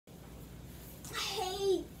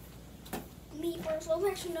guys, welcome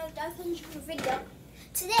back to another Dad Cousins Jr. video.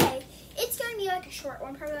 Today, it's going to be like a short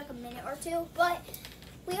one, probably like a minute or two, but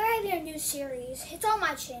we are having a new series. It's on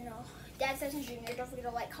my channel, Dad Cousins Jr. Don't forget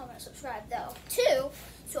to like, comment, subscribe though, too,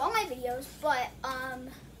 to all my videos, but,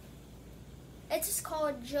 it's just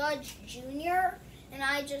called Judge Jr., and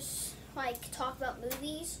I just, like, talk about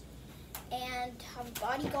movies, and have a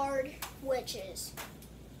bodyguard, which is,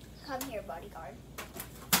 come here, bodyguard.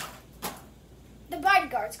 The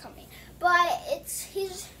bodyguard's coming, but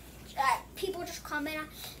people just comment.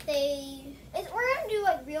 We're gonna do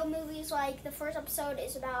like real movies. Like the first episode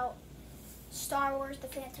is about Star Wars: The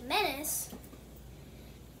Phantom Menace,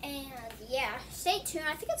 and yeah, stay tuned.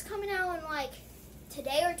 I think it's coming out in like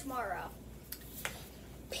today or tomorrow.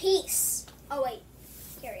 Peace. Oh wait,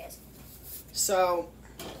 here he is. So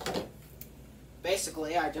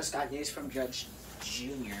basically, I just got news from Judge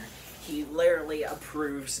Jr. He literally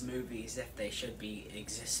approves movies if they should be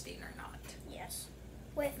existing or not. Yes.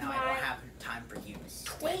 With now my I don't have time for you.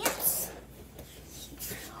 stamps.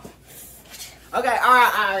 Okay,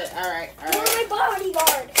 alright. You're my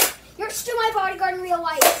bodyguard. You're still my bodyguard in real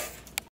life.